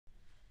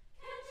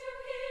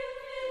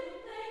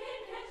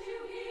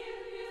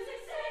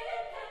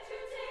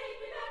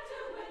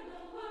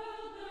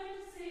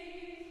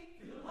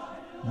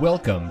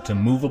Welcome to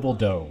Movable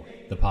Dough,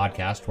 the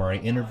podcast where I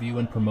interview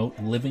and promote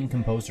living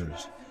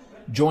composers.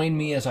 Join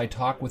me as I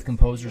talk with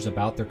composers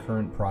about their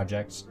current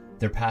projects,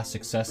 their past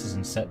successes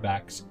and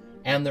setbacks,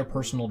 and their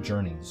personal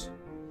journeys.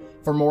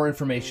 For more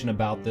information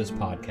about this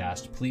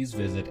podcast, please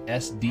visit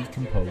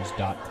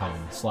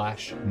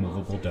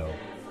sdcompose.com/movabledough.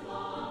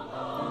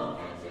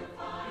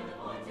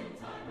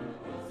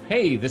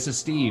 Hey, this is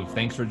Steve.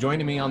 Thanks for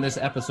joining me on this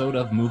episode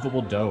of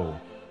Movable Dough.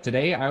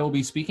 Today, I will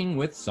be speaking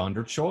with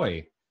Sonder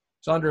Choi.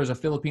 Sonder is a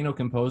Filipino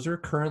composer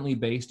currently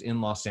based in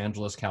Los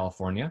Angeles,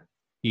 California.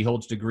 He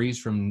holds degrees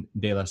from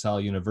De La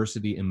Salle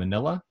University in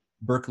Manila,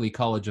 Berklee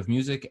College of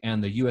Music,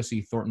 and the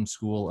USC Thornton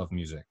School of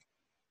Music.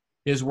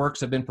 His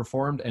works have been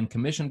performed and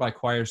commissioned by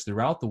choirs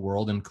throughout the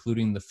world,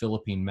 including the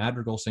Philippine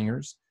Madrigal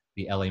Singers,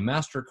 the LA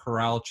Master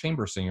Chorale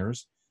Chamber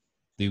Singers,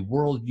 the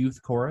World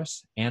Youth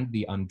Chorus, and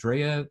the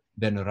Andrea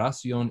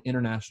Veneracion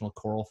International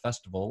Choral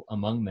Festival,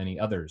 among many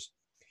others.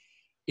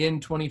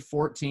 In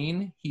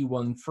 2014, he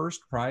won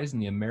first prize in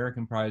the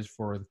American Prize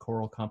for the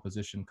Choral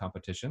Composition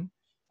Competition,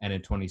 and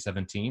in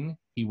 2017,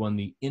 he won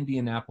the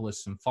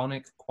Indianapolis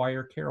Symphonic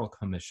Choir Carol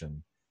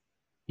Commission.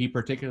 He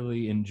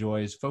particularly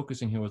enjoys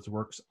focusing his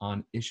works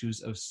on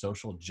issues of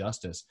social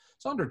justice.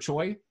 Sonder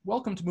Choi,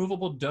 welcome to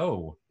Movable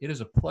Dough. It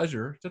is a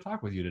pleasure to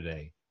talk with you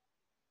today.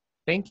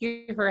 Thank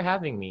you for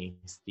having me,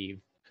 Steve.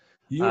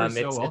 You are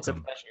so welcome. It's a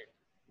pleasure.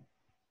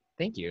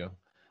 Thank you.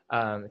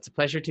 It's a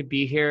pleasure to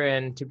be here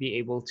and to be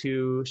able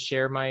to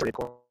share my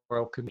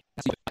choral community.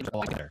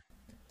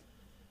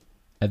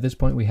 At this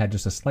point, we had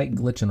just a slight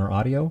glitch in our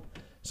audio.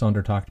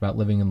 Sonder talked about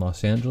living in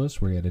Los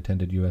Angeles, where he had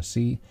attended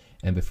USC,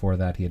 and before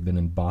that, he had been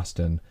in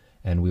Boston,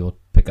 and we will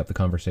pick up the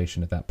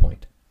conversation at that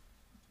point.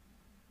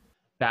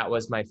 That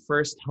was my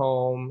first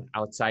home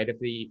outside of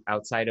the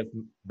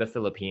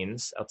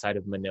Philippines, outside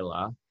of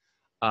Manila,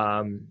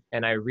 and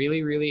I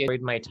really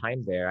enjoyed my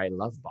time there. I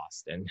love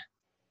Boston.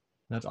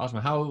 That's awesome.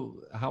 How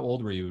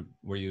old were you?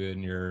 Were you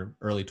in your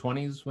early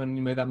 20s when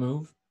you made that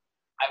move?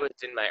 I was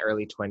in my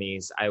early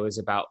 20s. I was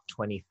about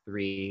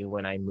 23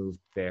 when I moved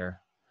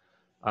there.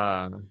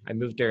 I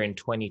moved there in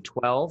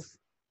 2012.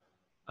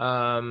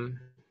 I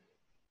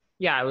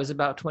was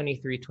about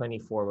 23,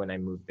 24 when I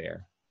moved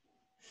there.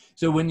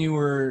 So when you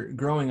were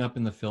growing up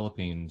in the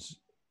Philippines,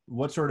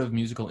 what sort of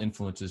musical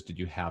influences did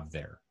you have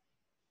there?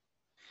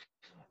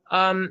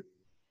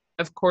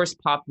 Of course,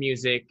 pop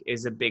music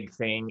is a big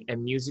thing,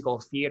 and musical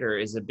theater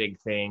is a big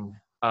thing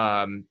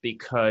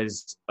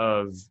because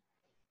of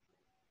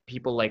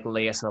people like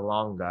Lea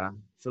Salonga,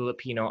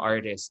 Filipino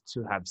artists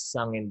who have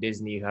sung in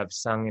Disney, who have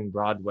sung in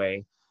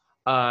Broadway.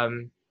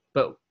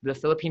 But the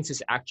Philippines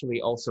is actually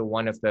also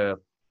one of the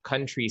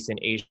countries in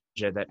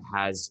Asia that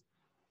has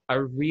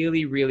a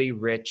really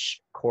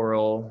rich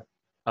choral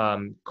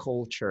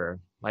culture,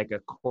 like a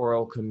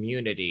choral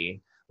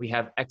community. We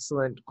have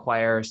excellent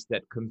choirs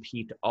that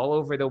compete all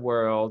over the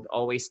world,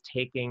 always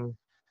taking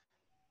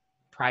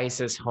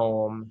prizes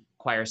home.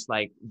 Choirs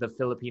like the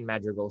Philippine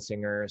Madrigal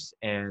Singers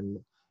and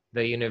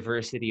the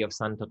University of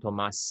Santo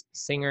Tomas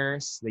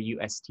Singers, the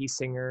UST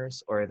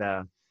Singers, or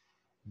the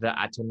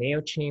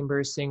Ateneo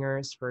Chamber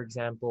Singers, for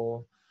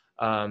example,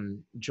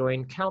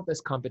 join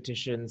countless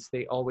competitions.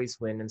 They always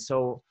win. And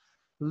so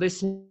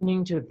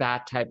listening to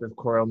that type of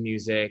choral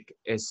music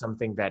is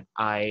something that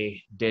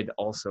I did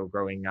also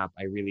growing up.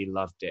 I really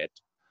loved it.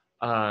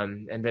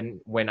 And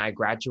then when I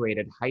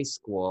graduated high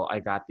school,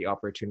 I got the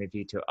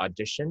opportunity to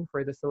audition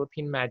for the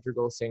Philippine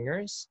Madrigal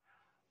Singers.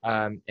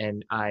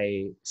 And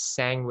I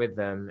sang with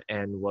them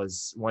and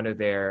was one of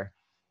their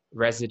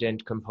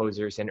resident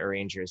composers and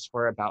arrangers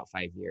for about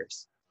 5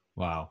 years.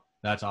 Wow,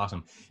 that's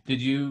awesome.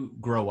 Did you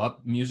grow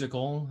up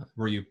musical?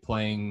 Were you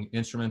playing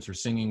instruments or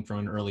singing from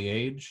an early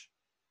age?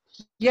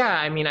 Yeah,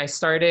 I mean, I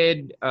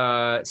started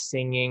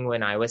singing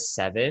when I was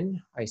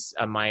 7.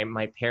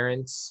 My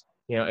parents,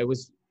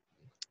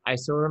 I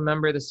still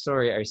remember the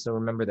story. I still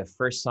remember the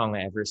first song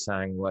I ever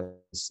sang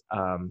was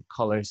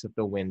Colors of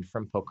the Wind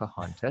from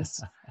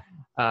Pocahontas.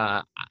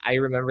 I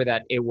remember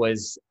that it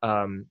was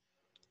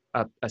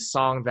a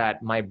song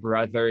that my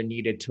brother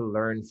needed to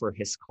learn for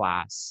his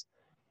class.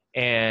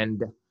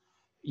 And,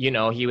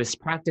 he was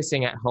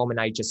practicing at home and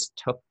I just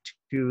took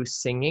to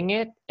singing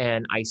it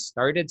and I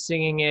started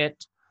singing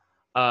it.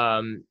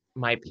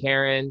 My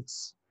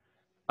parents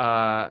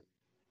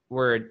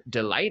were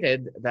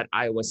delighted that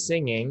I was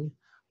singing.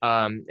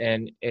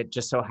 And it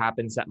just so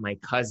happens that my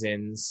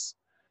cousins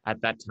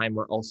at that time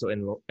were also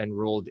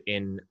enrolled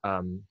in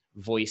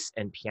voice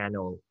and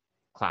piano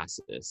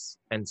classes.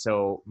 And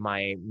so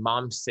my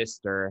mom's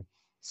sister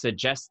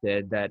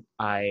suggested that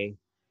I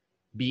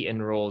be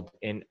enrolled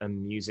in a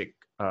music,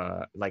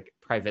 like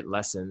private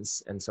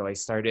lessons. And so I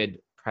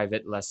started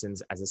private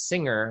lessons as a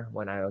singer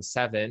when I was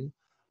 7.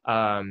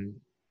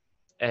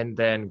 And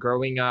then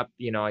growing up,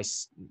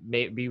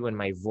 maybe when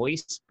my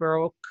voice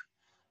broke,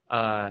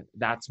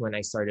 that's when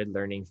I started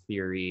learning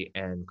theory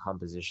and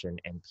composition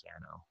and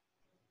piano.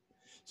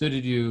 So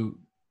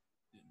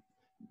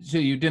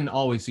you didn't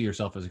always see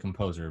yourself as a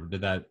composer.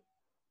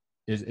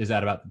 Is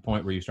that about the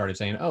point where you started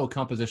saying, oh,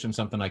 composition's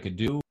something I could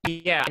do?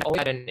 Yeah, I always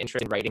had an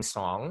interest in writing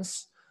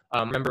songs. I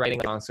remember writing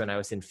songs when I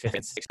was in fifth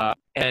and sixth,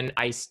 and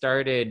I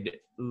started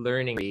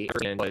learning.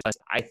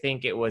 I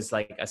think it was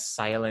like a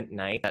silent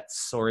night that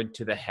soared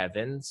to the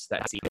heavens.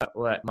 That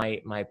what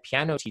my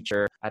piano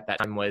teacher at that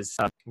time was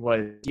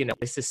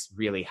this is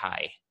really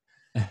high.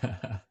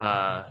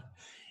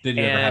 Did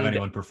you ever have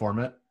anyone perform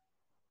it?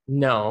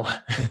 No,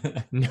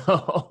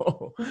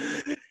 no.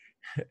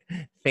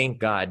 Thank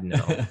God, no.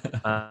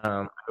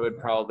 I would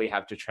probably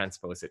have to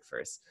transpose it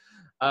first.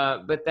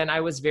 But then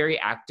I was very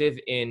active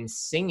in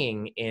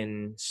singing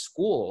in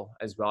school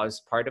as well.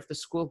 As part of the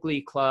school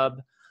glee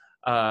club.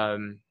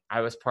 I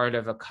was part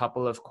of a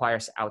couple of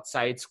choirs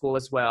outside school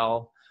as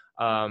well.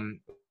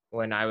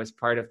 When I was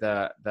part of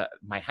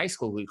my high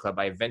school glee club,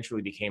 I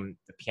eventually became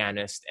the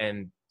pianist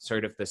and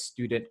sort of the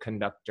student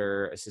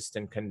conductor,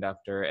 assistant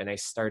conductor, and I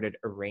started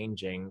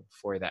arranging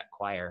for that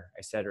choir.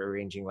 I started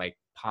arranging like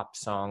pop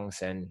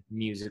songs and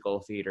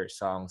musical theater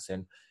songs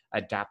and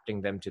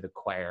adapting them to the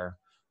choir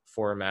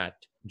format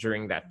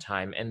during that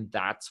time. And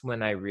that's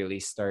when I really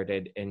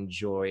started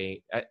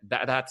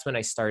that's when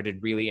I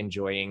started really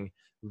enjoying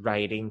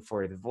writing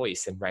for the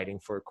voice and writing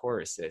for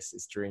choruses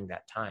is during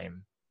that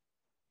time.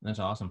 That's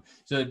awesome.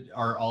 So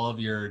are all of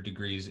your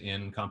degrees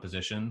in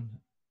composition?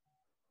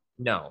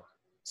 No.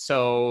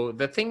 So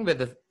the thing with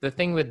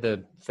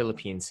the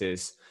Philippines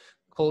is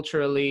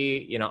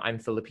culturally, I'm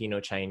Filipino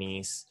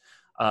Chinese,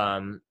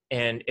 and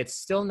it's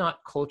still not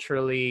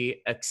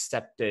culturally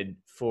accepted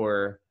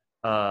for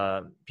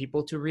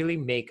people to really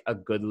make a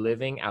good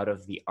living out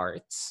of the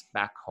arts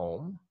back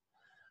home.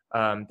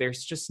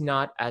 There's just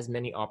not as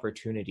many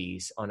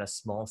opportunities on a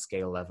small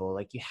scale level.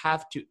 Like you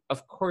have to,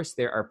 of course,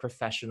 there are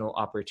professional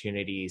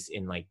opportunities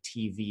in like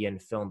TV and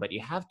film, but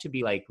you have to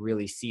be like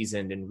really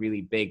seasoned and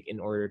really big in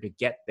order to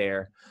get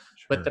there.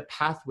 Sure. But the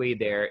pathway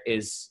there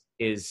is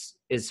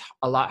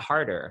a lot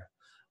harder.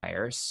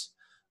 There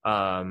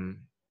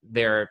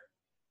are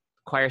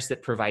choirs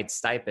that provide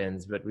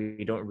stipends, but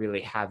we don't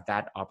really have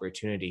that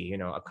opportunity.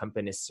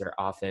 Accompanists are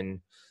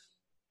often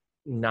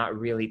not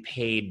really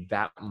paid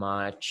that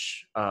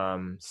much.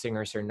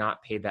 Singers are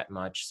not paid that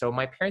much. So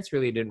my parents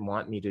really didn't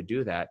want me to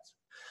do that.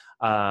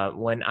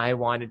 When I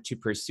wanted to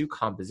pursue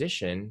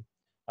composition,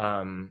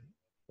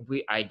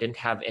 I didn't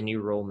have any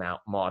role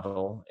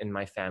model in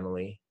my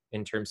family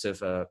in terms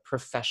of a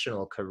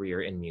professional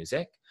career in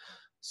music.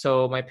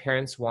 So my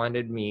parents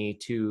wanted me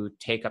to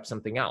take up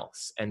something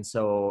else. And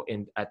so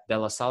at De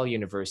La Salle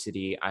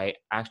University, I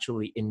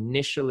actually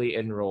initially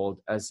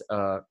enrolled as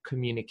a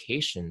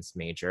communications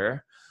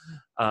major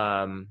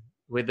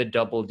with a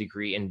double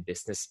degree in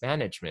business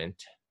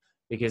management,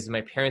 because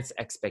my parents'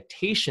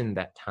 expectation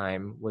that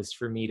time was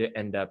for me to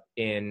end up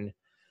in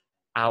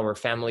our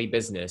family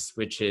business,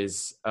 which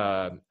is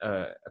a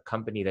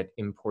company that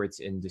imports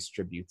and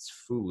distributes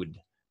food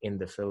in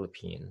the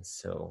Philippines.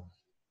 So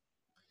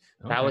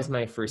that was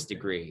my first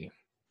degree.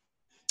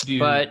 Do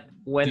you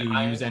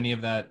use any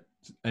of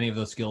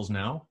those skills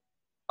now?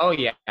 Oh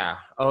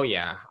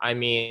yeah. I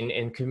mean,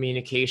 in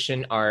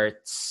communication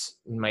arts,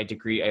 my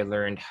degree, I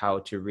learned how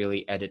to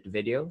really edit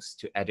videos,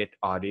 to edit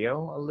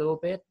audio a little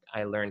bit.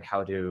 I learned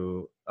how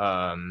to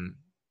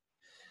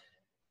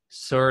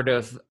sort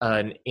of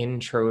an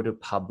intro to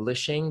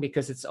publishing,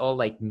 because it's all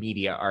like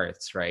media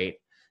arts, right?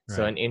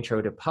 So an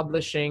intro to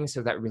publishing.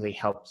 So that really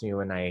helped me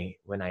when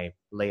I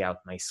lay out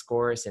my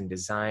scores and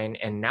design.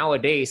 And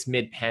nowadays,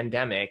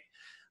 mid-pandemic,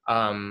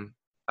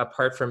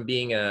 apart from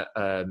being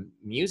a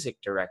music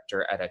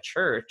director at a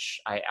church,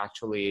 I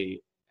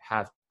actually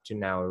have to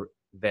now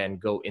then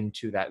go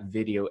into that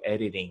video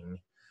editing,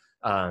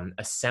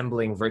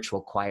 assembling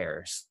virtual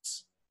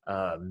choirs,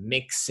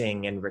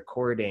 mixing and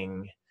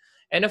recording.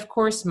 And of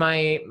course,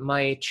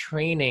 my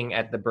training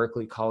at the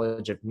Berklee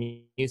College of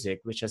Music,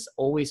 which has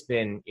always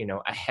been,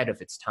 ahead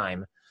of its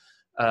time,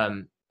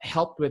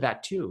 helped with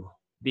that too.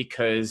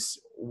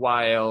 Because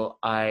while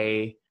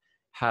I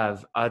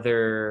have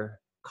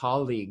other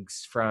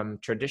colleagues from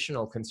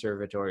traditional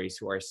conservatories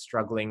who are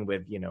struggling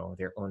with,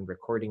 their own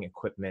recording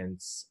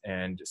equipments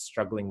and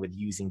struggling with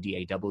using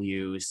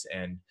DAWs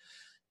and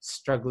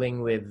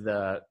struggling with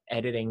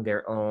editing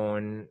their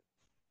own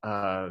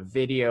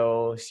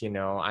videos,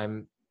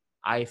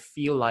 I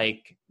feel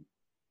like,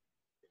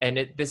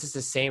 and this is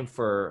the same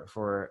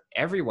for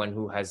everyone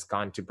who has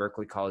gone to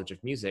Berklee College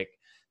of Music,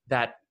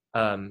 that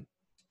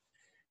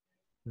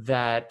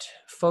that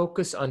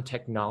focus on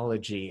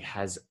technology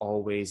has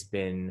always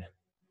been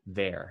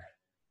there.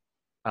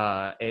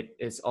 It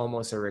is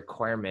almost a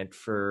requirement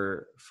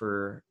for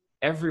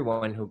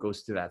everyone who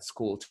goes to that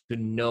school to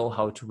know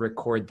how to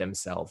record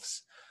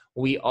themselves.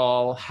 We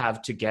all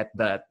have to get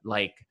that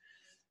like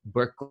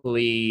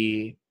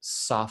Berklee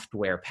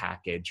software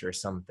package or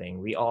something.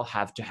 We all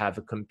have to have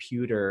a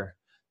computer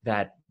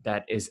that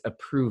is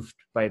approved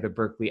by the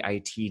Berklee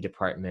IT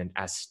department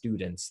as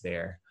students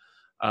there.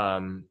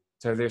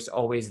 So there's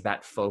always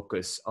that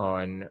focus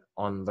on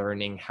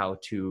learning how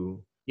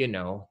to,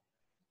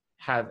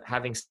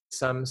 having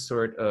some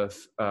sort of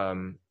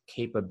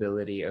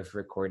capability of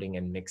recording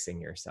and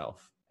mixing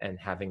yourself and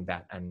having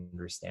that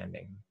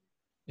understanding.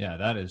 Yeah,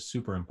 that is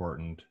super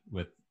important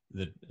with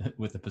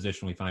with the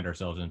position we find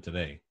ourselves in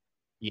today.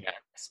 Yeah,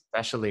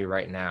 especially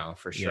right now,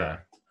 for Yeah.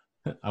 sure.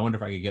 I wonder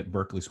if I could get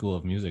Berklee School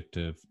of Music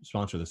to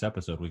sponsor this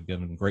episode. We've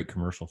given a great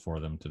commercial for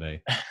them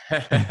today.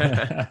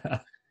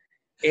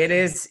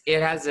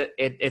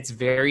 It's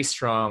very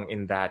strong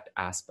in that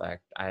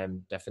aspect. I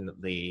am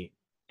definitely,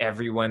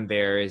 everyone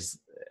there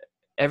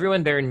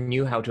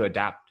knew how to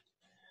adapt.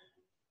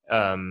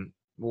 When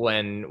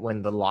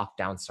the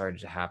lockdown started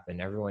to happen,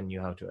 everyone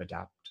knew how to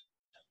adapt.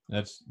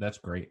 That's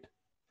great.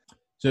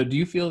 So do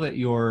you feel that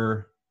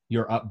your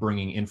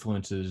upbringing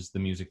influences the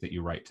music that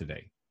you write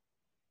today?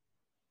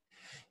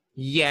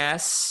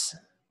 Yes.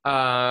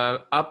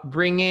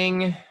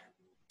 Upbringing,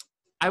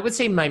 I would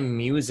say my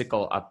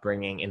musical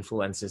upbringing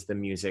influences the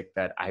music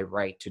that I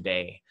write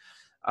today.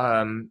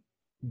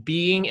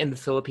 Being in the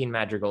Philippine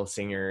Madrigal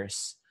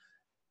Singers,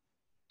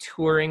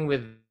 touring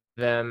with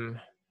them,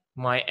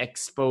 my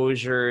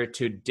exposure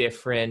to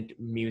different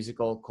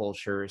musical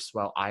cultures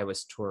while I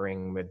was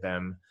touring with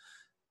them,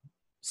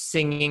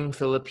 singing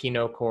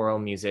Filipino choral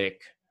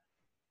music,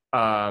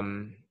 all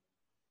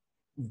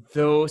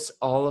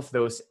of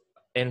those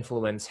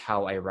influence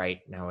how I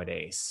write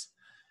nowadays.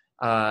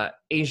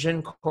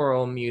 Asian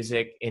choral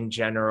music in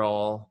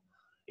general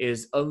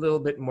is a little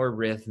bit more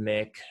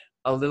rhythmic,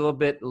 a little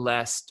bit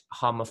less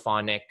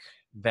homophonic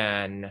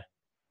than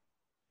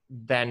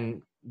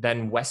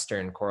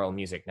Western choral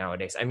music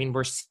nowadays. I mean,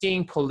 we're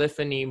seeing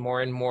polyphony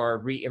more and more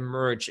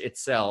re-emerge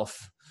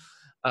itself.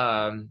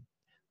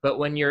 But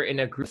when you're in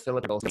a group of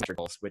Filipino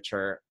singers, which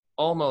are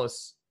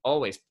almost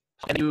always,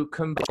 you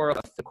compare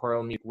the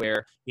choral music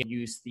where you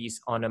use these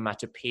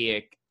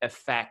onomatopoeic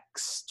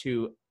effects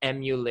to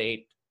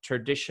emulate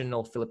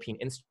traditional Philippine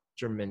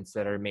instruments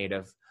that are made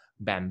of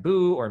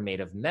bamboo or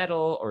made of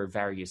metal or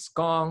various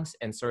gongs,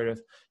 and sort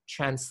of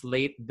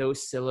translate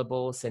those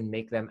syllables and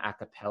make them a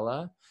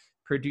cappella,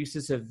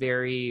 produces a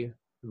very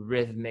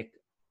rhythmic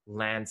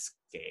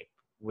landscape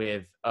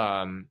with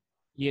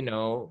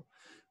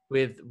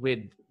with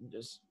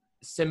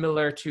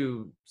similar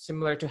to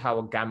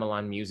how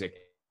gamelan music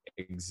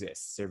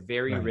exists. They're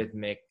very Right.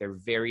 rhythmic, they're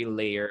very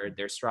layered,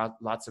 there's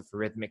lots of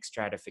rhythmic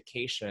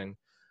stratification.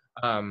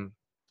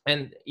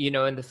 And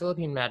in the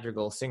Philippine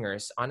Madrigal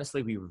Singers,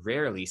 honestly, we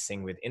rarely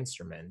sing with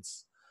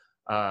instruments.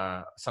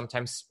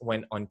 Sometimes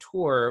when on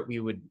tour, we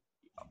would,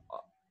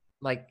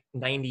 like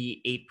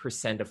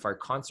 98% of our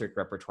concert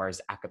repertoire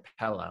is a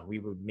cappella. We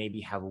would maybe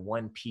have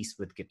one piece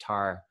with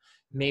guitar,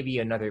 maybe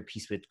another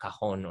piece with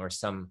cajon or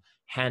some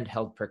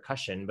handheld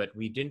percussion, but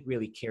we didn't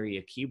really carry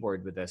a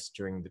keyboard with us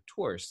during the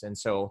tours. And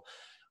so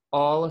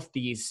all of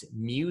these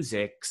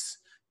musics,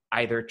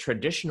 either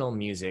traditional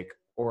music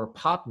or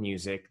pop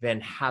music,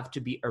 then have to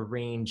be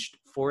arranged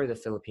for the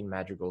Philippine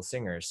Madrigal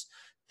Singers.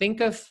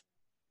 Think of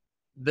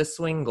the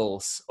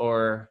Swingles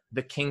or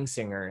the King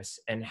Singers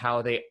and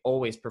how they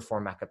always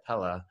perform a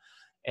cappella.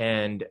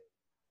 And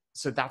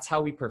so that's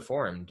how we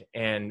performed.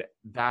 And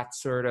that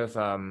sort of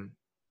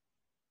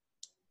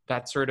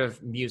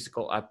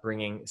musical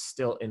upbringing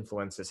still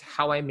influences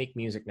how I make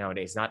music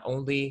nowadays, not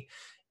only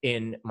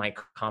in my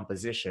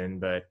composition,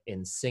 but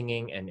in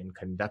singing and in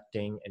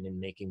conducting and in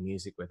making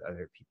music with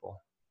other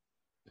people.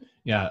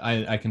 Yeah,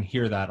 I can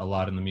hear that a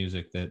lot in the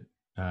music that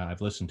I've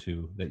listened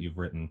to that you've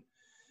written.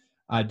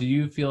 Do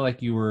you feel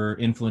like you were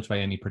influenced by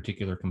any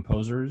particular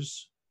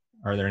composers?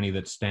 Are there any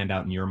that stand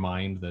out in your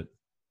mind that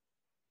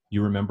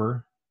you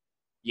remember?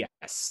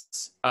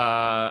 Yes.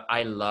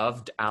 I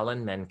loved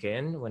Alan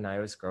Menken when I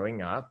was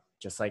growing up,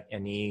 just like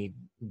any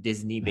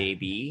Disney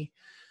baby.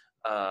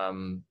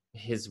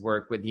 His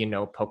work with,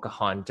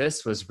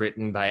 Pocahontas was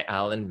written by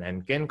Alan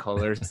Menken.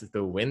 Colors of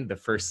the Wind, the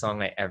first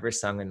song I ever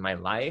sung in my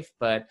life.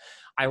 But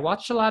I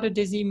watched a lot of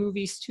Disney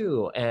movies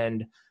too.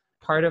 And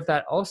part of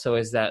that also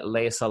is that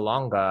Lea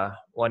Salonga,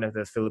 one of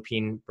the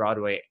Philippine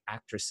Broadway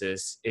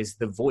actresses, is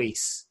the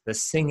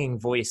singing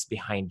voice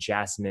behind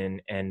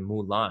Jasmine and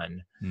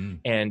Mulan.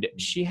 And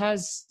she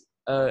has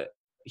a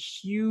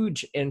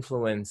huge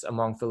influence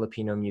among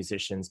Filipino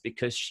musicians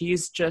because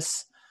she's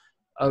just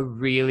a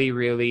really,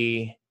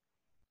 really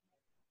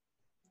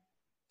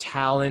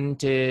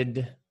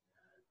talented,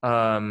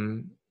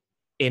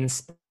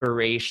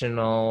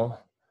 inspirational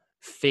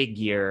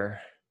figure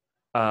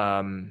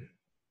in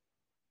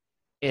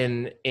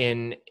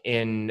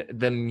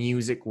the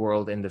music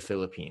world in the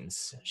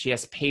Philippines. She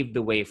has paved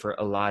the way for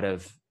a lot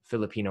of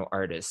Filipino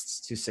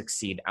artists to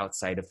succeed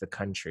outside of the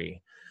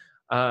country.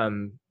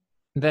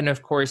 Then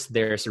of course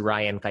there's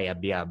Ryan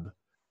Cayabyab,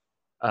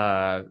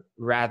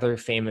 rather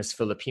famous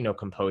Filipino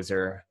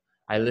composer.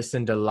 I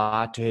listened a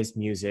lot to his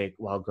music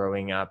while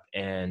growing up,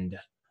 and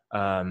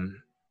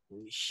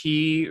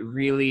he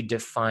really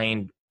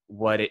defined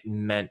what it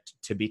meant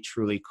to be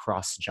truly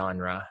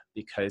cross-genre,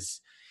 because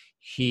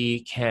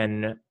he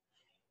can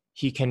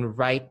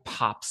write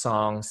pop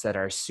songs that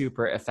are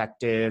super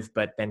effective,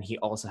 but then he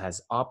also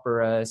has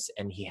operas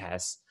and he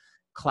has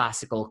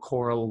classical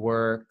choral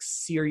works,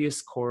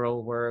 serious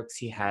choral works.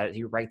 He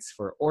writes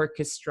for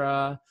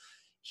orchestra.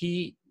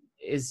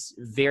 is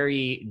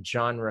very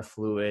genre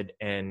fluid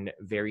and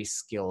very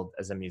skilled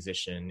as a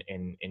musician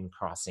in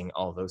crossing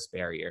all those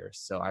barriers.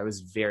 So I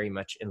was very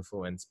much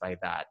influenced by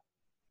that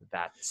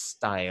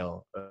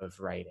style of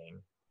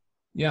writing.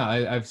 Yeah,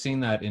 I've seen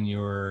that in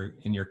your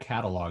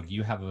catalog.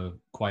 You have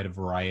quite a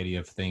variety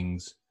of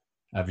things,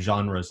 of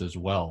genres as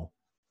well.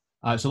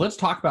 So let's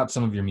talk about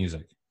some of your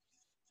music.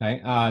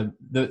 Okay.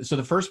 So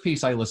the first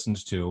piece I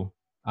listened to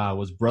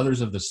was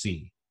Brothers of the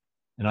Sea,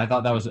 and I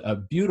thought that was a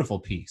beautiful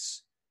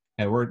piece.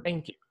 And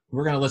Thank you.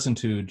 we're going to listen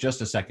to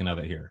just a second of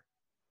it here.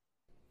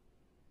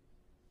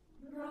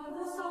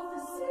 Brothers of the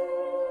sea,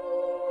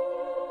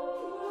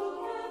 look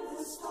at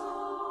the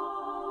stars.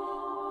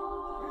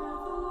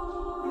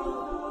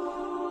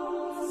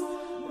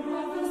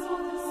 Brothers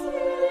of the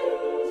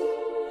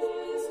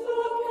seas,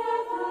 look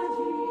at the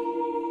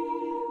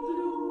deep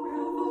blue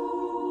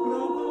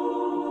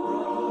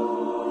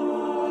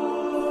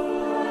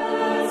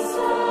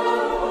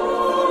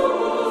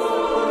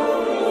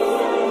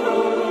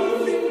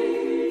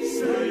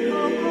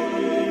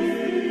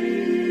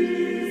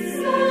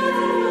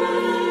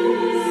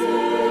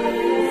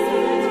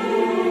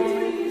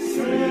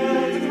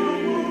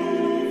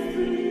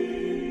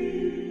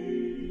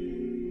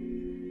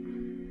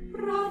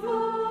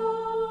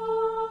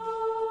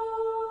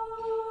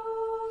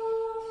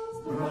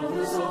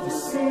Brothers of the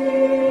sea,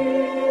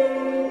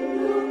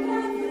 look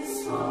at the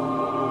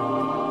stars.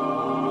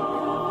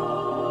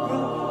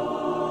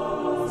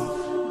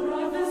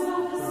 Brothers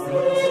of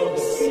the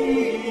sea,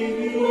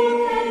 look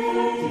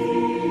at the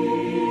deep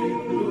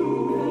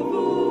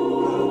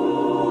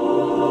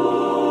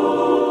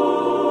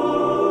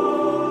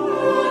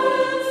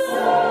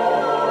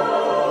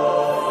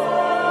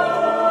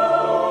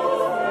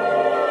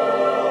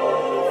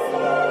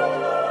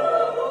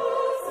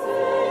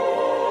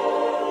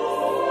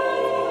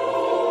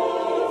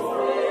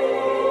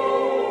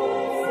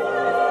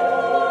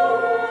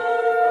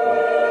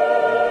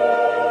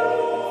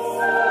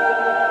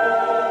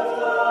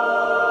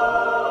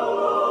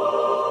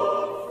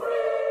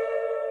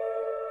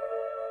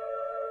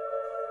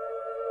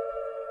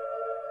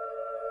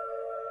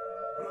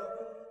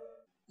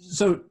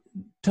So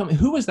tell me,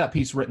 who was that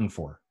piece written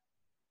for?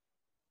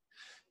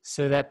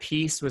 So that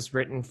piece was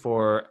written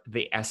for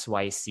the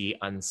SYC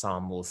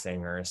Ensemble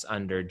Singers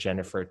under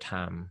Jennifer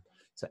Tam.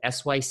 So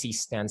SYC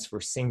stands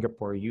for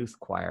Singapore Youth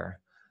Choir,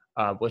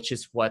 which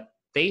is what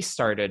they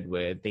started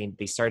with.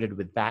 They started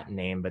with that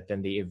name, but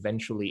then they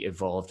eventually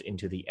evolved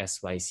into the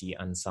SYC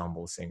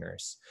Ensemble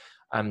Singers.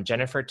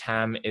 Jennifer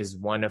Tam is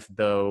one of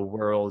the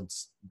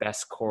world's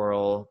best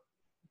choral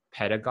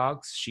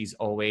pedagogues. She's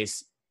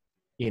always,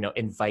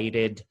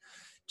 invited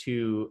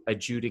to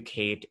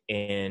adjudicate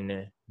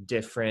in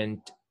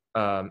different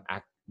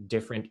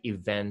different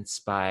events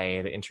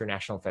by the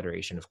International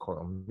Federation of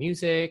Choral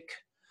Music,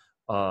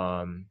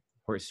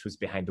 who's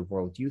behind the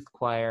World Youth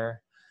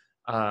Choir.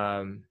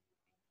 And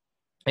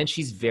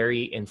she's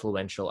very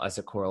influential as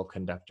a choral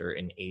conductor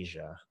in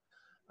Asia.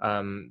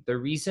 The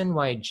reason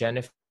why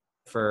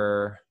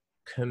Jennifer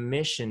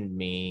commissioned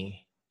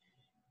me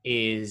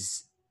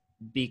is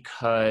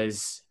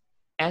because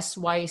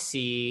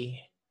SYC,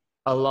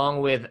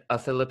 along with a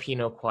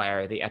Filipino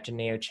choir, the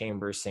Ateneo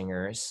Chamber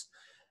Singers,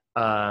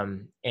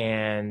 and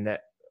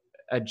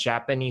a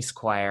Japanese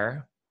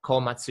choir, Ko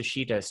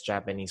Matsushita's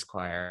Japanese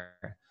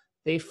choir,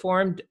 they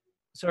formed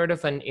sort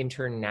of an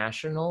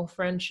international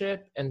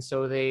friendship. And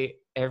so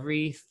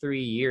every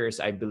 3 years,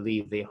 I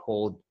believe, they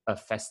hold a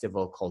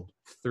festival called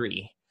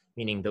Three,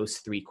 meaning those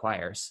three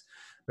choirs,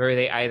 where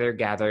they either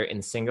gather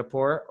in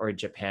Singapore or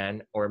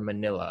Japan or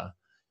Manila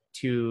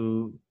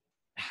to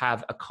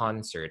have a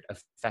concert, a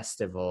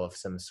festival of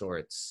some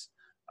sorts,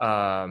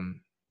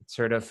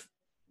 sort of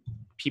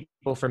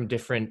people from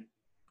different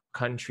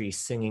countries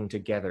singing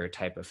together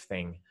type of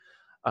thing.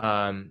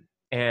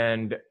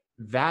 And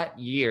that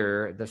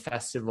year, the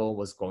festival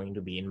was going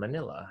to be in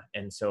Manila.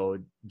 And so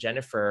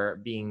Jennifer,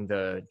 being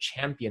the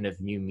champion of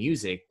new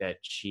music that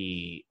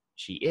she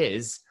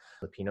is,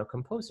 a Filipino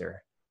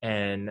composer.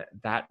 And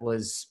that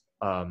was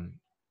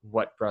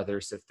what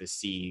Brothers of the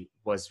Sea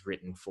was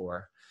written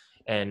for.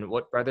 And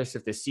what Brothers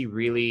of the Sea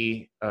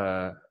really,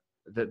 the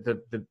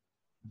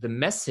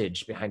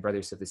message behind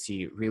Brothers of the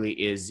Sea really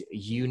is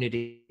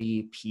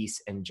unity,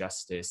 peace, and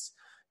justice.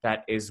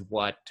 That is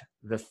what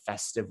the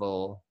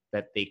festival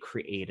that they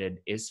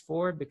created is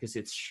for, because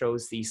it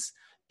shows these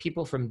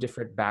people from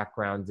different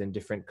backgrounds and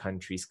different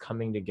countries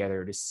coming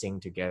together to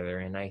sing together.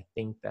 And I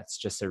think that's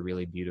just a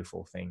really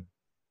beautiful thing.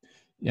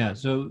 Yeah.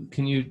 So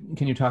can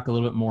you talk a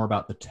little bit more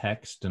about the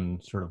text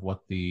and sort of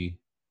what the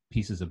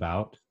piece is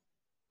about?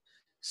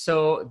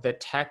 So the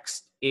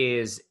text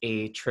is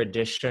a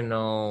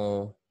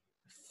traditional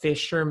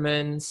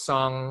fisherman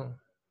song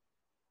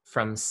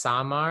from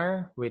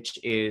Samar, which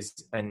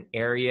is an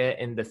area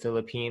in the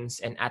Philippines.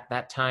 And at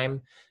that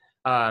time,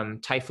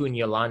 Typhoon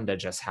Yolanda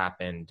just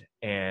happened,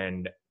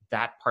 and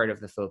that part of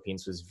the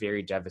Philippines was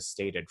very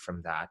devastated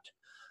from that.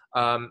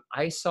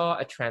 I saw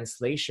a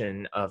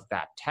translation of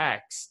that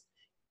text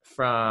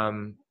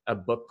from a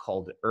book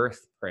called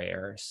Earth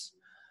Prayers.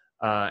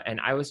 And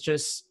I was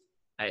just,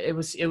 it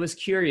was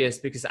curious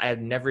because I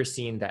had never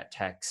seen that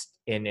text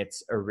in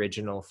its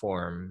original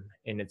form,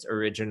 in its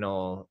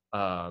original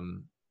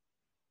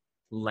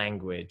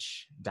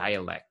language,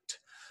 dialect.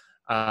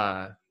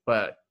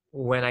 But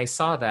when I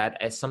saw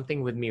that, as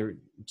something with me,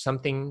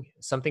 something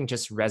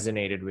just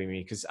resonated with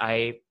me because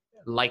I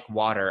like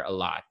water a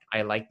lot.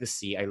 I like the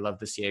sea. I love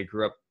the sea. I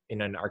grew up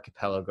in an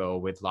archipelago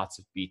with lots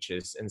of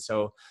beaches, and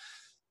so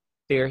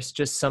there's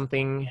just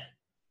something.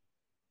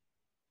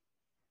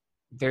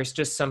 There's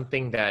just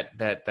something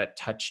that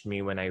touched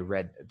me when I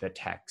read the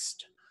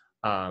text,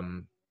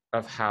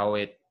 of how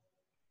it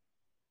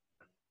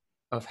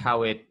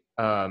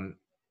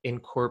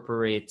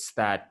incorporates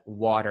that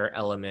water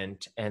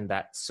element and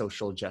that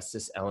social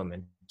justice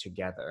element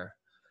together.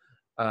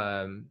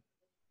 Yeah,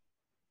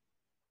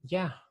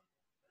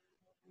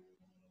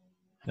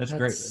 That's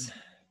great.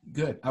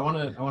 Good. I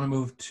want to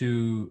move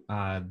to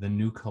the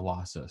New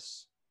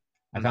Colossus.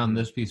 I found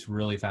this piece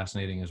really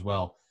fascinating as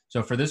well.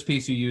 So for this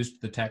piece, you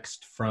used the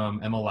text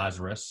from Emma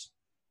Lazarus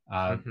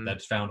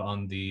that's found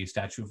on the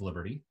Statue of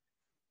Liberty.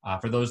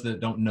 For those that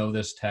don't know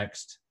this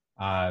text,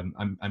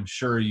 I'm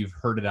sure you've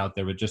heard it out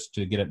there, but just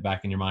to get it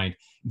back in your mind,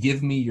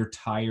 give me your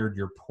tired,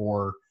 your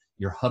poor,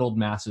 your huddled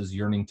masses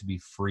yearning to be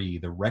free,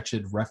 the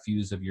wretched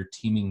refuse of your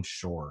teeming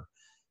shore.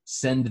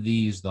 Send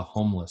these, the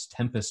homeless,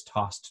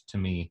 tempest-tossed to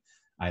me.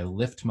 I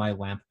lift my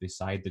lamp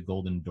beside the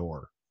golden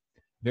door.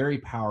 Very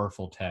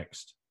powerful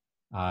text.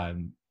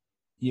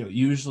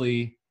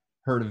 Usually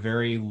heard a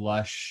very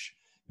lush,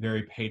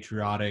 very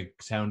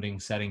patriotic sounding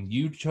setting.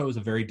 You chose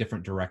a very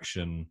different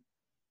direction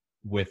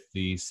with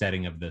the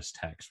setting of this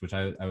text, which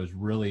I was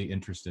really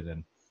interested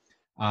in.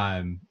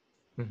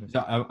 So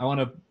I want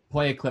to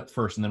play a clip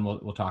first, and then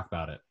we'll talk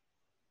about it.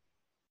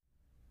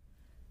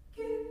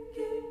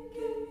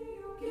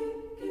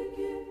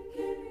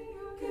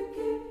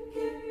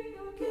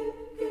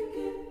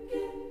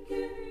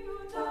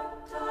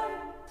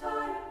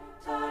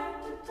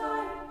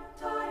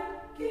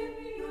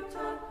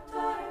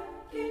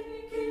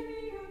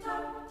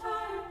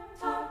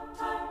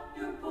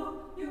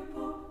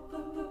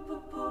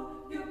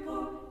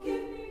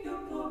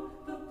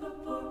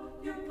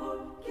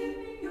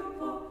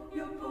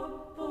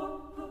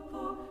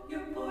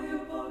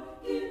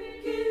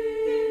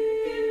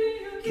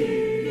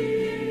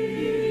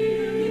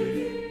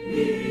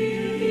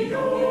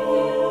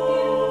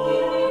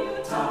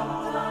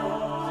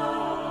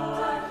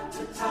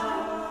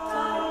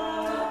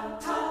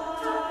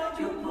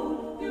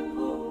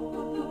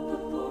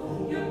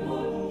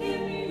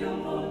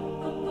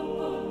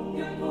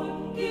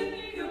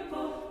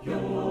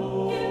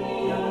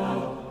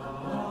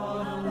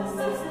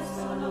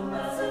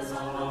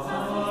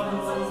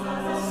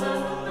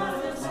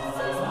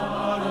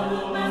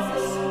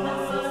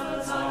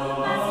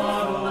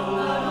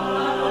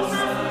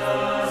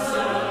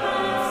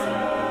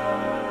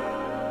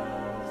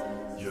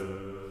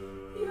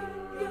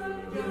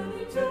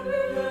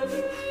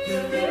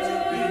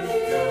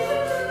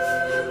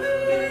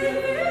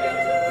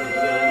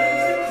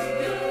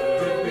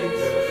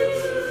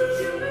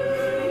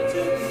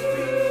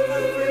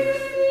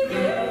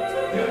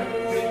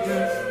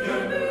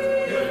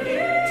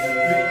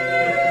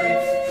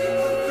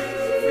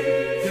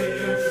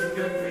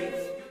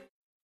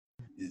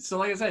 So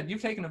like I said,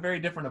 you've taken a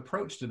very different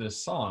approach to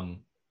this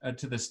song,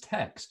 to this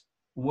text.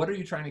 What are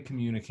you trying to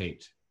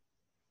communicate?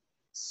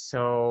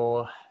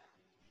 So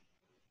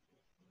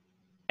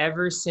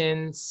ever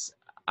since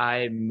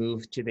I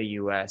moved to the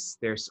US,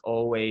 there's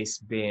always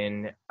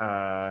been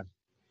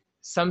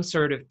some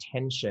sort of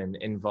tension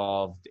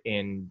involved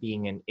in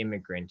being an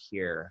immigrant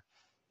here.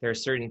 There are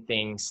certain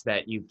things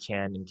that you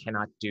can and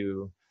cannot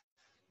do.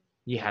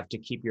 You have to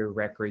keep your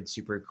record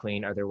super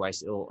clean,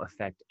 otherwise it'll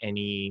affect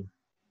any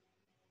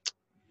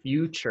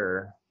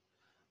future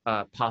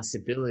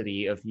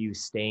possibility of you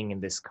staying in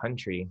this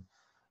country.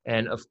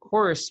 And of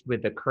course,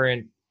 with the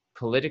current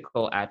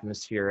political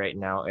atmosphere right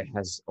now, it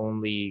has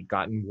only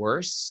gotten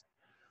worse.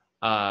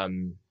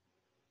 And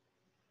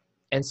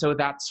so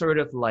that sort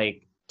of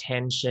like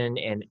tension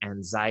and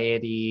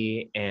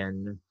anxiety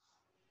and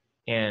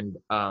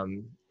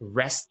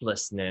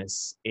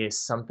restlessness is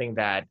something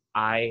that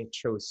I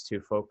chose to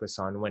focus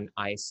on when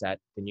I set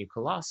the New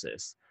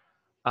Colossus.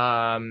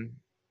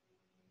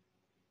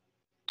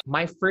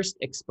 My first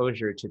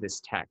exposure to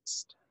this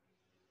text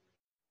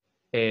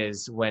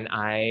is when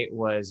I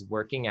was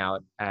working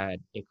out at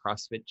a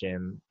CrossFit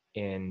gym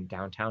in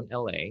downtown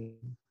LA.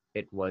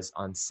 It was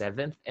on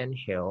 7th and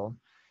Hill,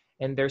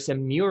 and there's a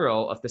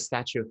mural of the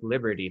Statue of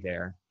Liberty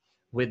there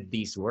with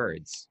these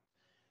words.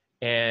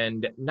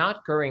 And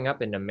not growing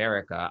up in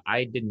America,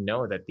 I didn't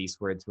know that these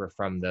words were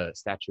from the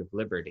Statue of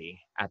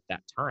Liberty at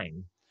that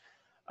time.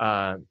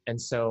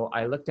 And so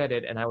I looked at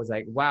it and I was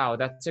like, wow,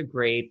 that's a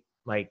great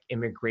like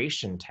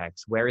immigration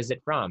text. Where is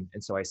it from?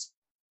 And so I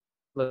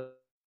looked,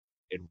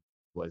 it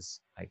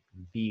was like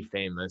the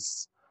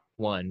famous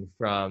one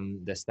from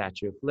the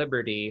Statue of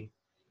Liberty.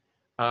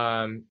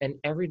 And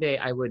every day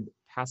I would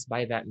pass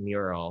by that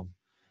mural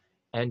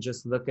and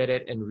just look at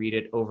it and read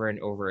it over and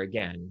over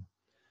again.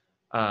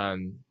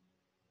 Um,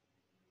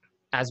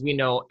 as we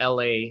know,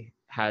 LA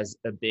has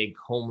a big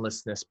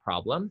homelessness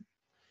problem.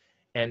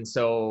 And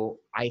so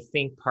I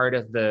think part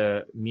of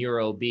the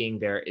mural being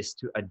there is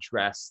to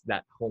address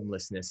that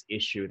homelessness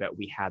issue that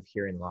we have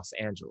here in Los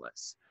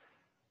Angeles.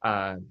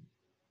 Um,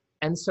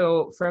 and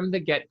so from the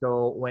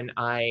get-go, when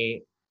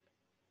I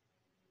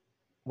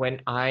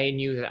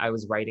knew that I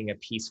was writing a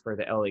piece for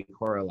the LA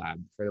Choral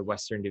Lab for the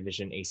Western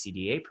Division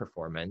ACDA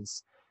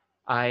performance,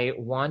 I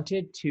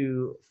wanted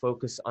to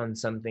focus on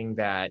something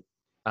that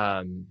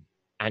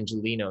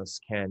Angelinos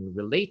can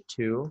relate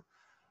to.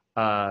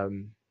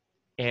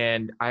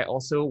 And I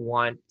also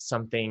want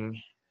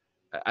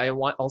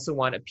also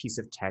want a piece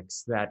of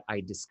text that I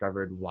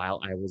discovered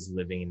while I was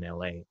living in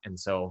LA. And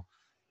so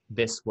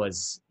this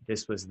was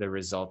the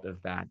result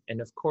of that. And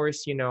of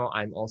course, you know,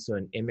 I'm also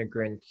an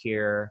immigrant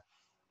here.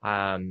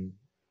 Um,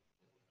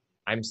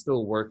 I'm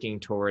still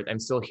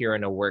here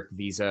on a work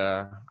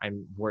visa.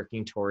 I'm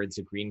working towards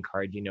a green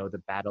card. You know, the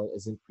battle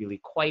isn't really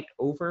quite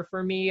over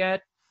for me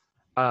yet.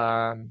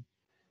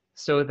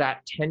 So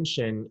that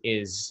tension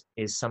is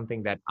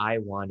something that I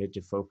wanted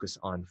to focus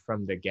on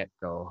from the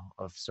get-go,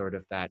 of sort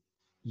of that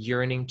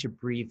yearning to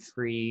breathe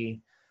free,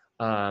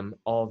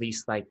 all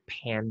these like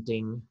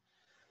panting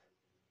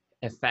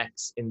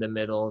effects in the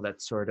middle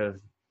that sort of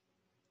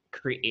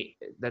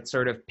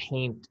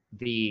paint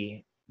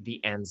the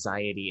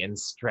anxiety and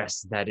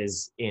stress that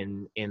is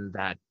in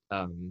that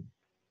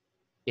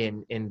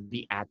in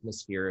the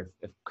atmosphere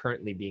of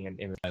currently being an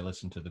immigrant. I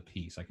listened to the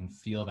piece. I can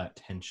feel that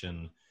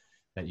tension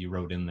that you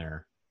wrote in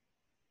there.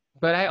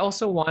 But I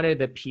also wanted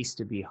the piece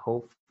to be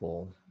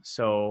hopeful.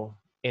 So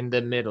in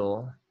the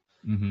middle,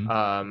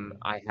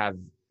 I have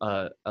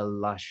a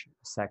lush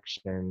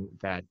section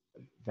that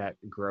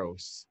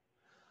grows.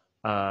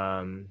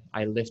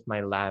 I lift my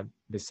lab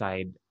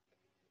beside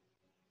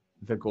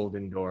the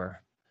golden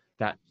door.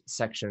 That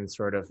section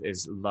sort of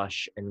is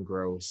lush and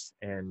gross,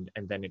 and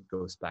then it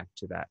goes back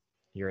to that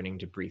yearning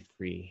to breathe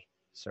free,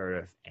 sort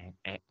of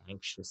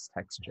anxious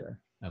texture.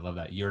 I love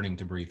that, yearning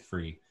to breathe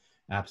free.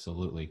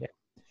 Absolutely. Yeah.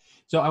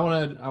 So I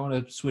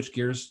want to switch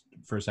gears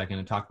for a second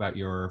and talk about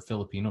your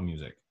Filipino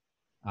music.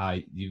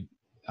 You've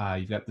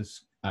got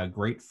this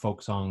great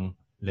folk song,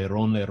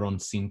 Leron Leron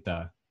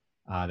Cinta,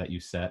 that you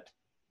set.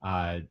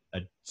 A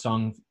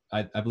song,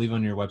 I believe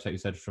on your website you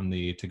said from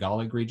the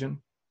Tagalog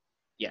region.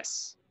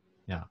 Yes.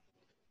 Yeah.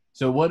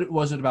 So what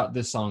was it about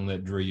this song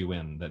that drew you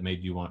in, that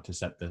made you want to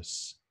set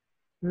this?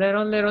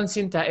 Leron Leron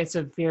Cinta, it's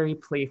a very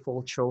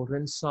playful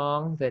children's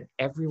song that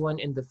everyone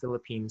in the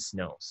Philippines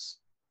knows.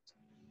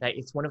 Like,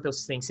 it's one of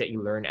those things that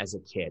you learn as a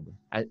kid.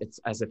 It's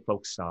as a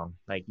folk song.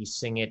 Like, you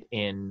sing it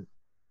in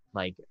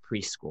like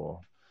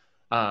preschool.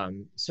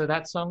 So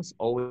that song's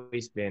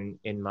always been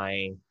in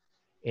my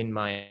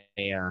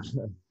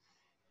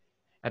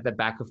at the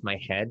back of my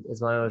head.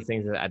 It's one of those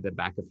things that at the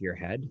back of your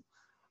head.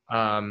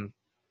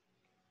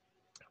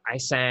 I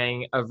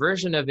sang a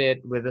version of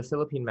it with the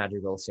Philippine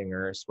Madrigal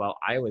Singers while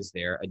I was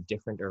there, a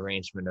different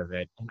arrangement of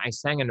it. And I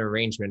sang an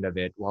arrangement of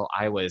it while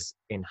I was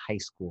in high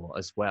school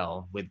as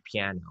well, with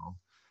piano,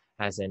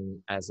 as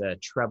a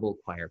treble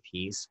choir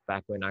piece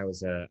back when I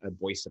was a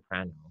boy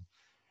soprano.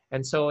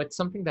 And so it's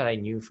something that I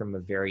knew from a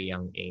very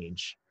young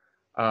age.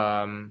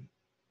 The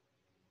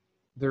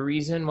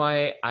reason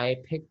why I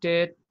picked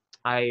it,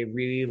 I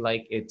really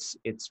like its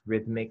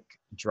rhythmic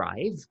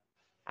drive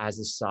as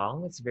a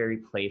song. It's very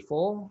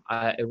playful.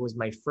 It was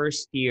my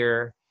first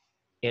year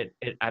at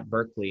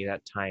Berklee,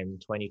 that time,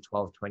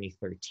 2012,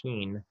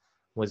 2013,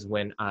 was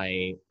when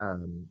I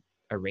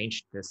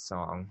arranged this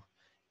song.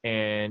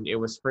 And it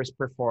was first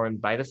performed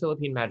by the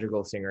Philippine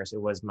Madrigal Singers.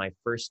 It was my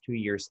first 2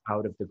 years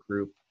out of the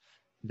group.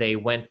 They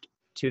went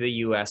to the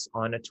US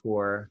on a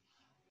tour.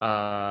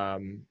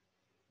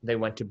 They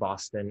went to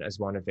Boston as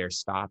one of their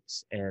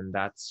stops, and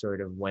that's sort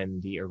of when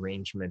the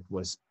arrangement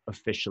was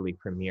officially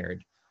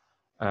premiered.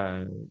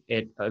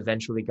 It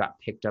eventually got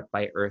picked up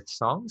by Earth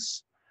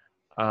Songs,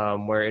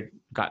 where it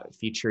got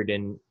featured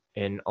in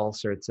all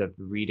sorts of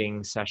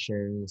reading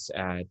sessions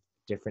at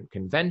different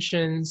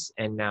conventions,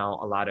 and now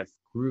a lot of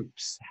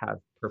groups have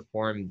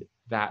performed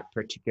that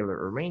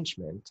particular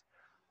arrangement.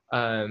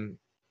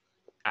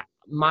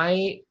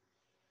 My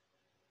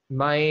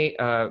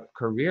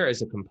career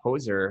as a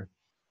composer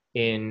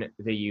in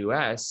the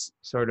US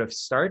sort of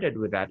started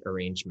with that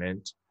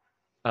arrangement.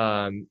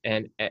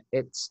 And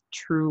it's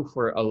true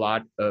for a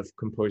lot of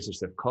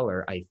composers of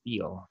color, I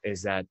feel,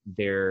 is that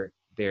their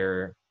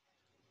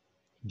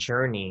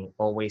journey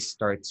always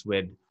starts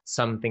with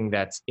something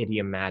that's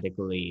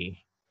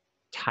idiomatically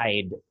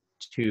tied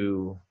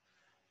to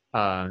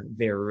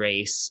their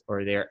race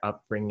or their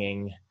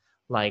upbringing.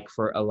 Like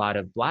for a lot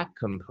of Black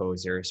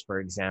composers, for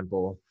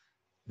example,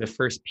 the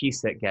first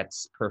piece that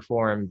gets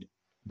performed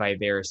by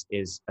theirs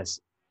is an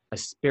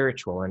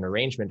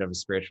arrangement of a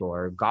spiritual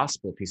or a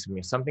gospel piece of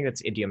music, something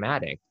that's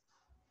idiomatic.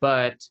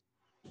 But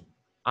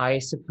I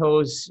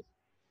suppose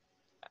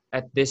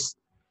at this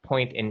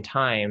point in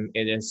time,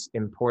 it is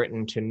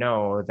important to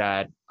know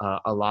that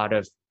a lot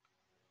of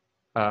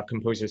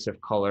composers of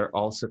color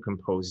also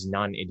compose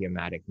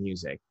non-idiomatic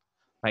music.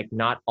 Like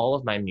not all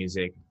of my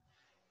music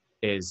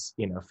is,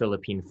 you know,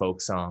 Philippine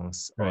folk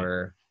songs Right.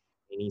 or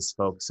Chinese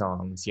folk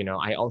songs. You know,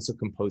 I also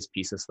compose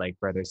pieces like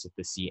Brothers of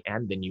the Sea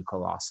and The New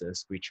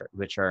Colossus,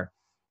 which are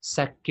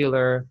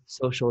secular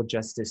social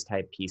justice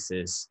type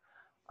pieces.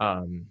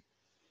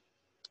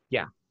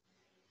 Yeah.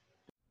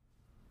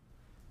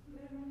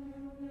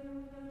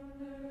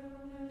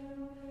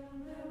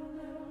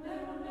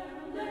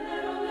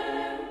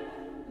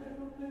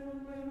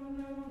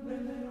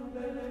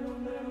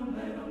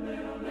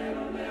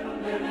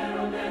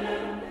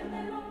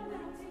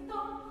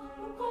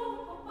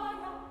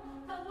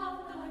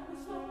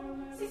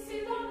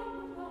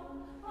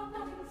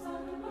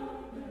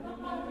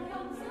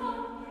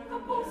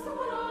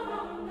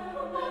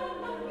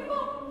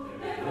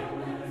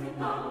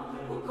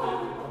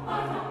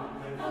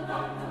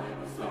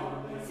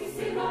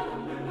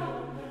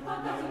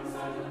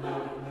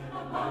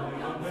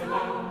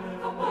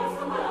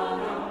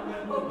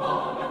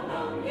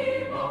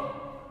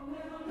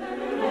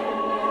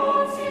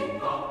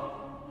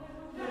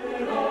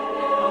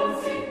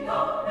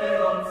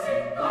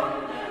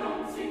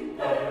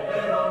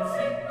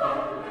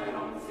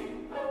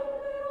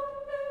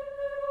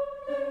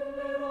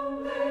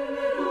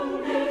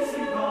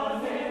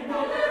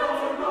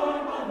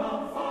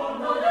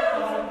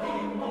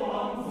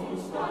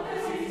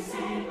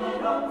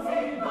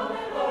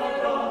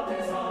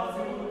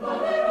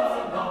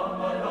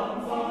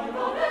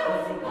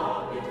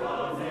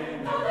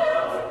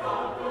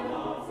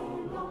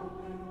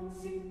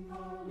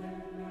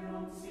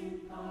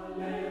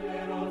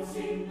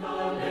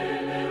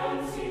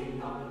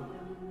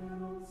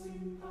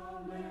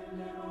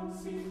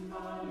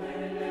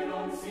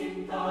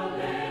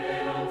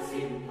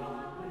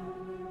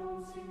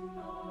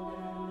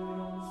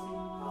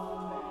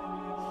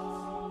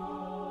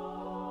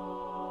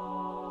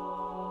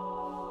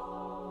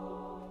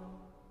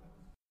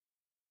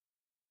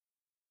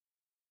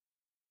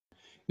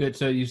 Good.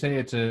 So you say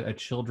it's a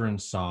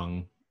children's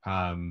song,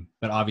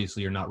 but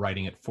obviously you're not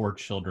writing it for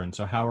children.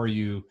 So how are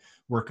you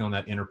working on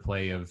that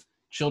interplay of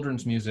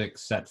children's music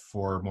set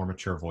for more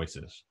mature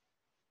voices?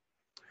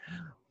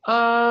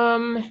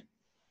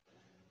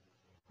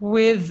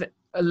 With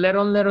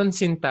Leron Leron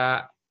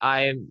Sinta,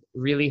 I'm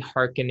really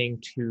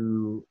hearkening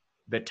to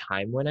the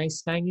time when I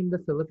sang in the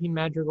Philippine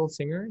Madrigal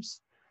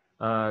Singers.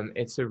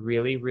 It's a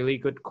really, really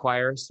good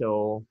choir.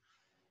 So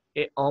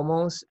it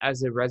almost,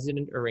 as a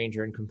resident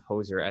arranger and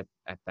composer at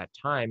that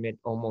time, it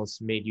almost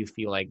made you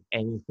feel like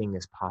anything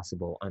is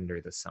possible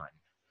under the sun.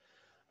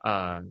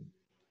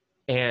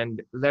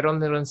 And Leron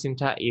Leron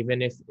Sinta,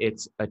 even if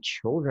it's a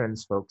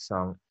children's folk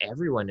song,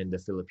 everyone in the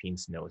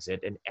Philippines knows it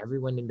and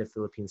everyone in the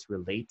Philippines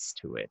relates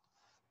to it.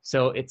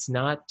 So it's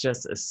not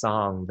just a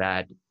song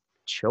that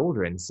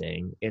children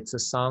sing, it's a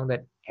song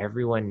that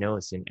everyone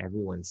knows and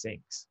everyone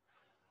sings,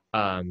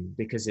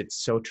 because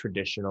it's so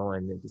traditional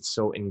and it's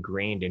so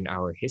ingrained in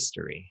our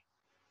history.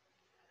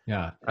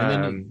 Yeah. And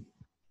then,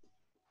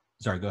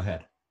 sorry, go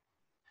ahead.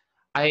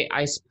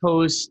 I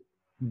suppose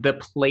the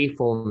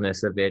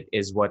playfulness of it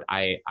is what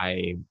I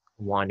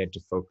wanted to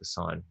focus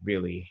on,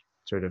 really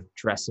sort of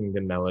dressing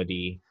the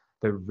melody,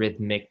 the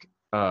rhythmic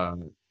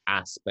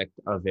aspect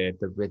of it,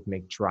 the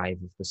rhythmic drive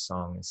of the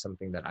song is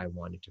something that I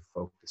wanted to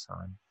focus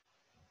on.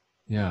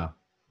 Yeah.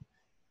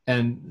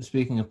 And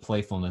speaking of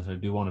playfulness, I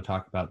do want to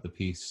talk about the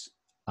piece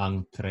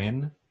Ang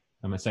Tren.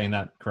 Am I saying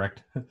that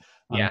correct?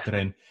 Yeah. Ang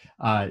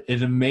Tren.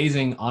 It's an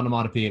amazing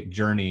onomatopoeic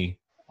journey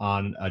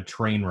on a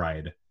train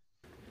ride.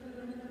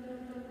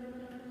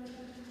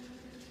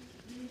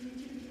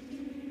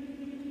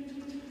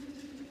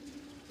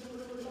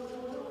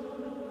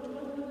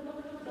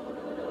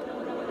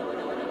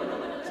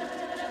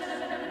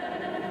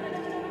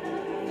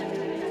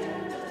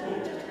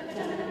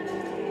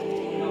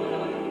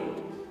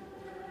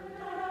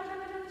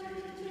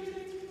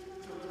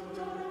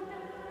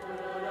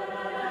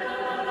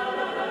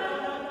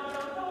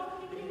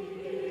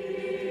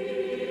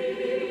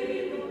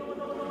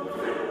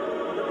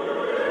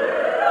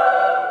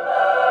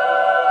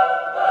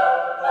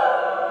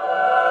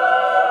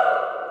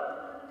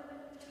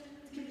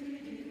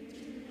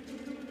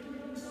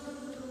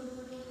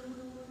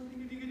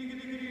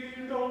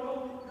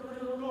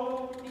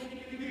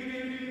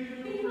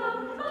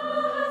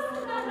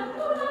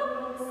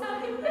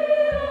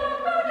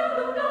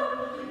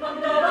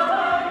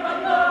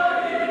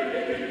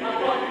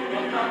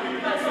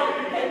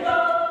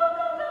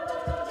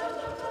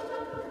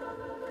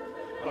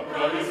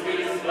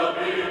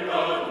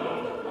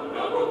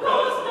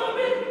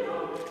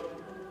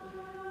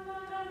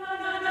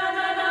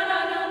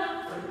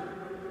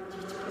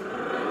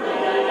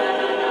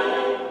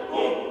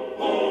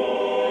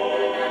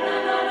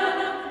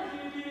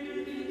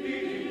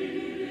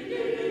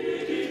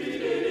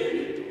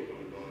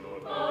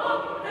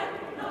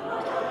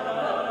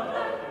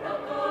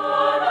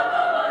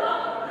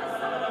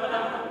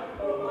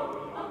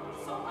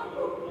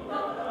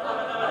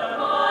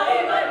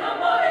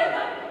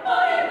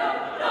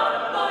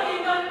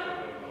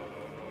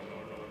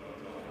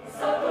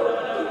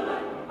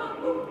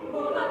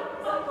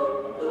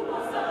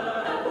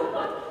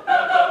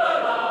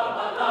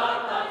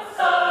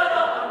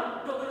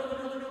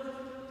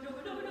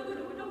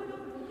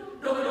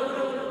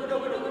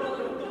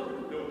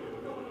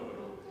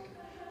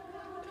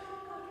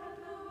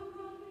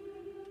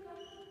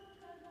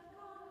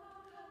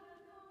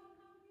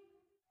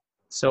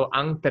 So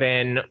Ang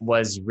Tren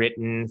was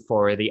written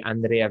for the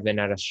Andrea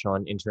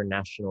Veneracion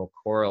International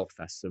Choral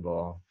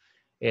Festival.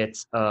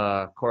 It's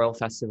a choral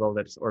festival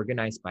that's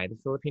organized by the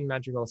Philippine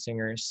Madrigal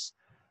Singers.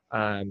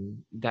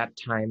 That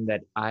time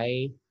that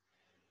I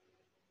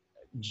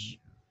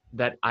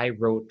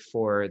wrote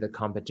for the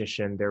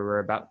competition, there were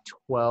about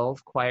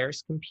 12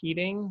 choirs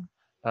competing,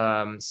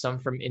 some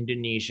from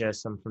Indonesia,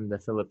 some from the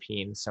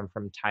Philippines, some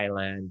from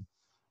Thailand.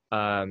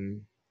 I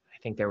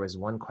think there was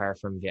one choir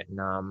from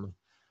Vietnam,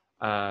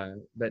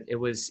 but it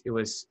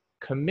was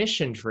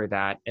commissioned for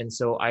that, and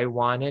so I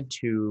wanted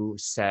to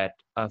set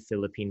a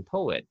Philippine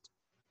poet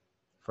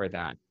for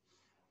that.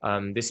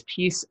 This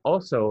piece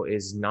also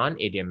is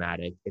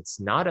non-idiomatic. It's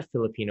not a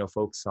Filipino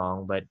folk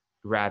song, but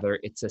rather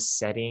it's a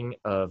setting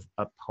of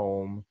a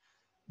poem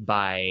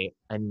by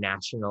a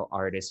national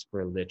artist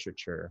for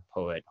literature,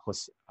 poet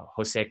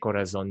Jose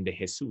Corazon de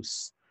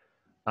Jesus,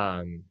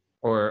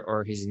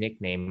 or his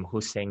nickname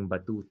Huseng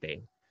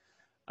Batute.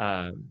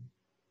 Um,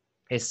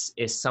 is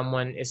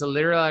a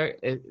literary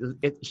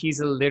he's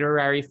a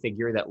literary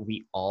figure that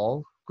we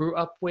all grew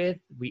up with.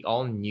 We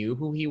all knew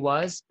who he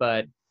was,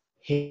 but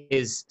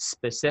his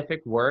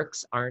specific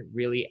works aren't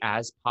really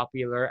as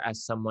popular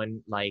as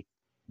someone like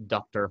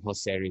Dr.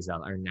 Jose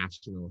Rizal, our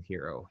national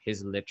hero.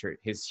 His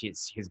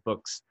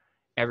books,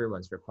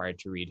 everyone's required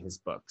to read his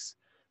books.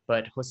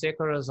 But Jose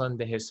Corazon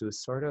de Jesus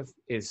sort of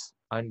is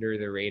under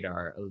the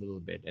radar a little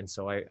bit. And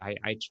so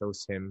I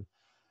chose him.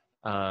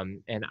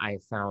 And I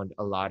found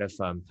a lot of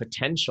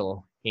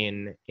potential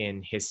in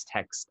his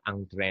text,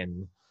 Ang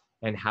Tren,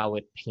 and how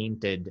it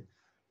painted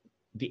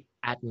the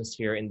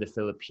atmosphere in the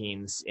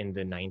Philippines in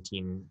the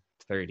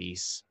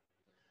 1930s,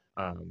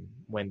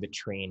 when the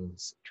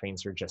trains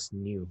are just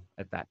new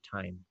at that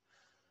time.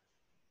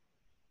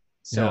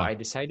 So Yeah. I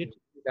decided to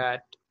do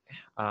that.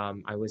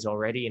 I was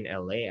already in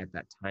LA at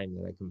that time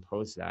that I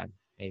composed that.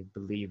 I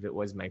believe it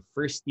was my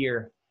first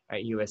year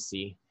at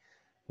USC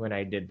when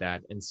I did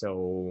that. And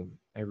so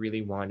I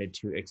really wanted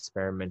to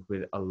experiment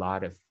with a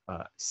lot of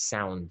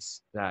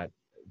sounds that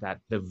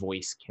the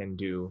voice can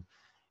do.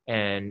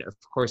 And of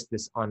course,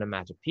 this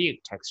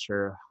onomatopoeic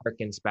texture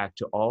harkens back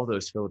to all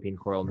those Philippine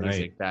choral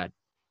music that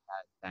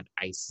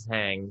I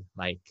sang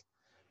like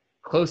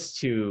close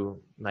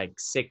to like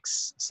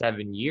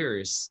 6-7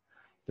 years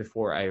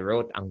before I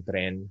wrote Ang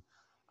Tren.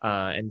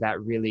 And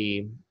that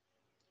really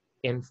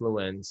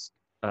influenced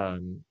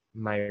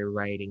my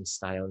writing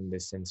style in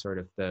this, and sort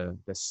of the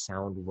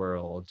sound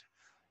world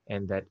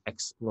and that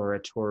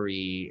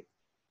exploratory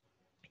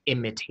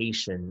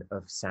imitation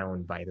of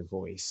sound by the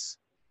voice.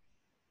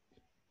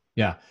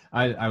 Yeah,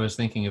 I was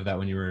thinking of that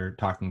when you were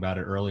talking about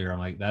it earlier. I'm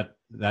like,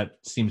 that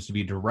seems to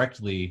be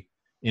directly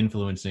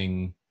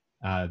influencing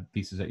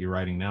pieces that you're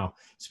writing now.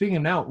 Speaking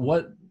of now,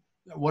 what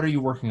are you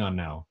working on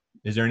now?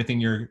 Is there anything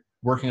you're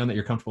working on that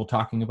you're comfortable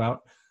talking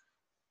about?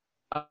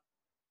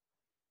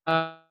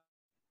 A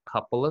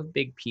couple of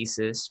big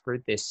pieces for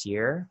this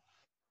year.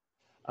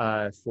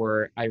 I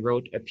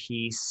wrote a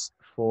piece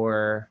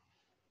for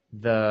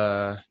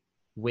the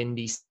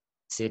Windy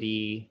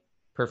City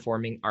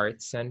Performing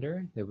Arts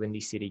Center, the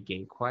Windy City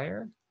Gay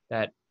Choir,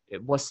 that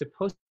it was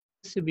supposed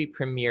to be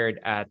premiered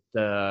at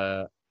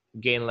the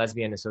Gay and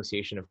Lesbian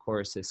Association of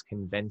Choruses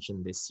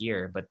convention this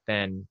year, but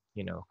then,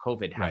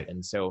 COVID happened.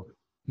 Right. So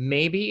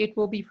maybe it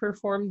will be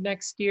performed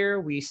next year.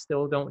 We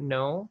still don't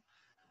know.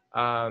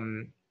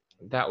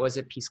 That was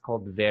a piece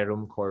called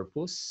Verum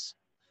Corpus.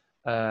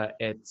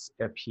 It's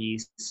a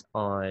piece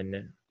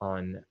on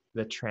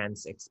the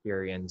trans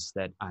experience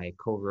that I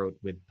co-wrote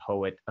with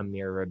poet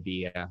Amir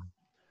Rabia.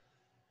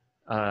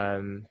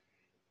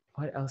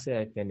 What else did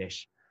I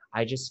finish?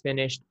 I just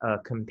finished a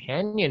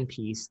companion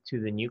piece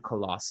to the new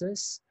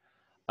Colossus.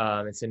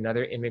 It's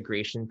another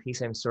immigration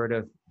piece. I'm sort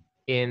of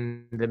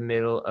in the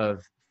middle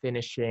of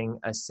finishing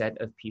a set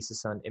of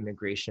pieces on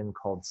immigration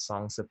called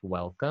Songs of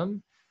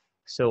Welcome.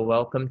 So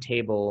Welcome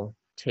Table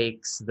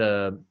takes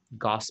the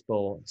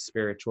gospel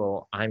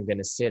spiritual, I'm going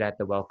to sit at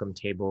the welcome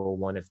table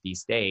one of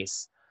these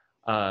days,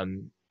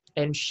 and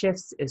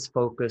shifts its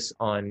focus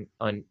on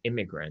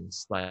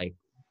immigrants. Like,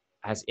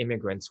 as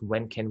immigrants,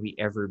 when can we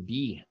ever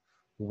be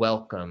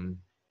welcome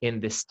in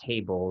this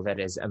table that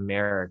is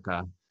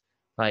America?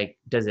 Like,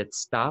 does it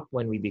stop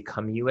when we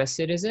become US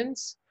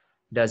citizens?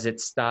 Does it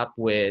stop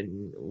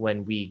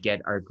when we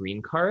get our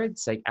green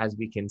cards? Like, as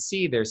we can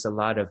see, there's a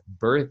lot of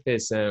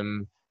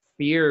birthism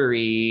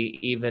theory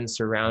even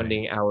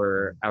surrounding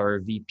our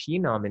VP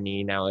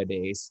nominee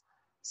nowadays.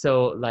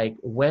 So, like,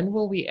 when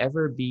will we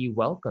ever be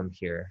welcome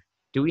here?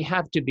 Do we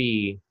have to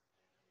be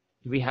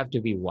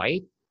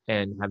white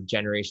and have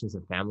generations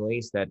of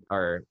families that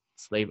are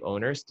slave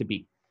owners to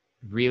be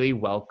really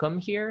welcome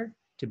here,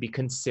 to be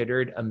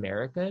considered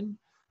American?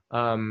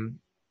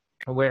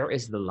 Where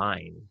is the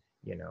line?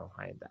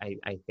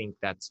 I think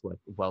that's what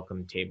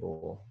Welcome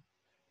Table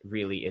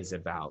really is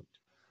about.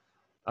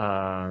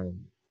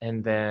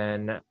 And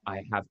then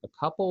I have a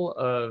couple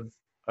of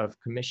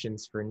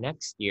commissions for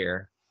next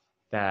year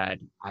that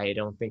I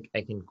don't think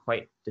I can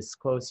quite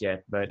disclose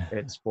yet, but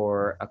it's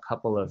for a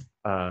couple of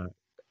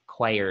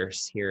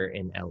choirs here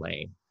in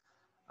LA.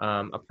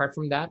 Apart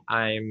from that,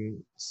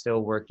 I'm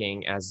still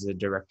working as the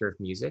director of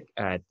music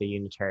at the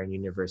Unitarian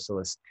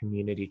Universalist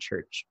Community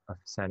Church of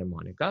Santa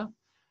Monica.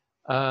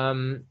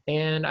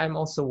 And I'm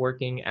also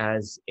working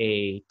as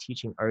a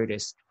teaching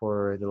artist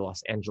for the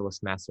Los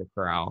Angeles Master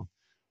Chorale,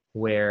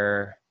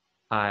 where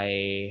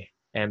I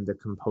am the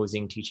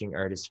composing teaching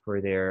artist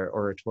for their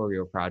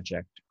oratorio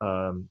project.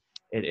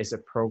 It is a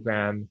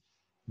program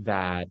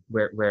that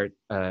where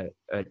a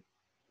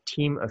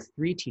team of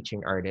 3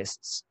 teaching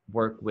artists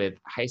work with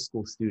high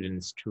school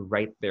students to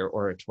write their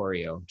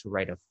oratorio, to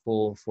write a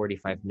full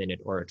 45-minute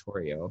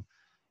oratorio.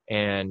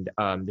 And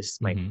this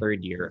is my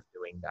 3rd year of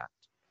doing that.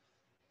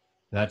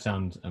 That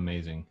sounds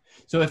amazing.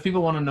 So if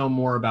people want to know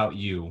more about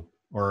you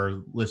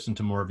or listen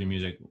to more of your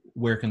music,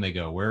 where can they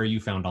go? Where are you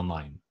found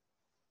online?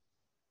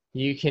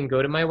 You can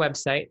go to my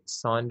website,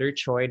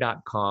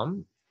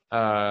 sonderchoi.com.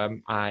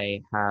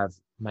 I have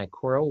my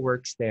choral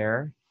works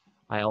there.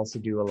 I also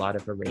do a lot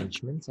of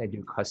arrangements. I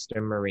do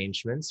custom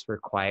arrangements for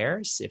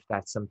choirs, if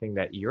that's something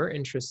that you're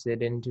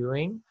interested in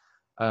doing.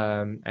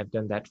 I've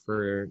done that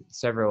for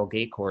several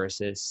gay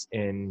choruses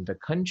in the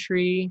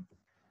country.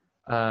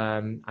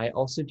 I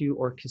also do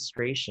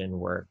orchestration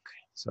work.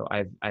 So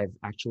I've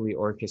actually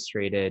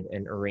orchestrated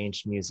and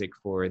arranged music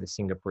for the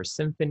Singapore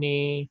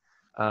Symphony.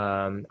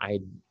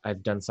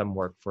 I've done some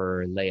work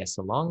for Lea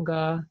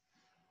Salonga.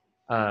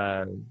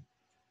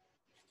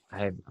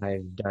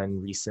 I've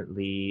done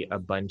recently a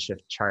bunch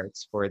of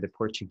charts for the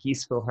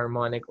Portuguese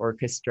Philharmonic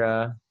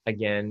Orchestra.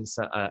 Again,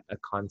 so a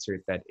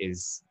concert that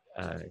is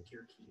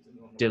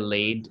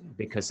delayed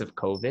because of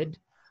COVID.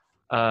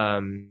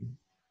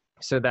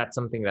 So that's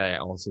something that I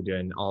also do,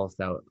 and all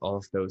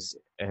of those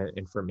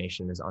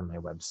information is on my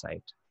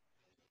website.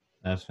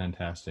 That's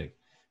fantastic.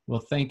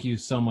 Well, thank you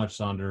so much,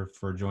 Sonder,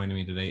 for joining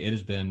me today. It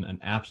has been an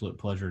absolute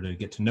pleasure to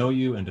get to know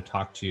you and to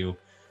talk to you.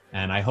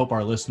 And I hope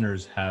our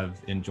listeners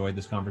have enjoyed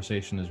this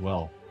conversation as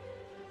well.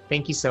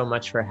 Thank you so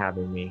much for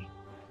having me.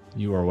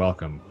 You are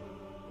welcome.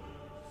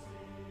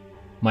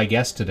 My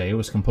guest today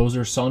was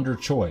composer Sonder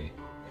Choi.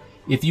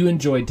 If you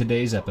enjoyed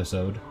today's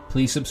episode,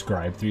 please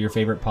subscribe through your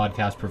favorite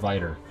podcast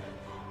provider.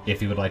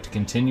 If you would like to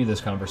continue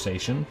this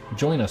conversation,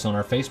 join us on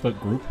our Facebook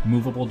group,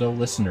 Movable Do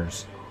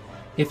Listeners.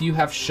 If you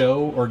have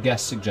show or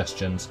guest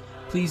suggestions,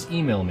 please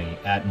email me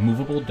at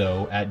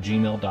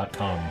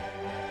movabledo@gmail.com.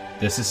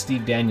 This is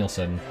Steve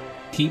Danielson.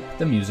 Keep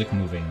the music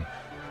moving.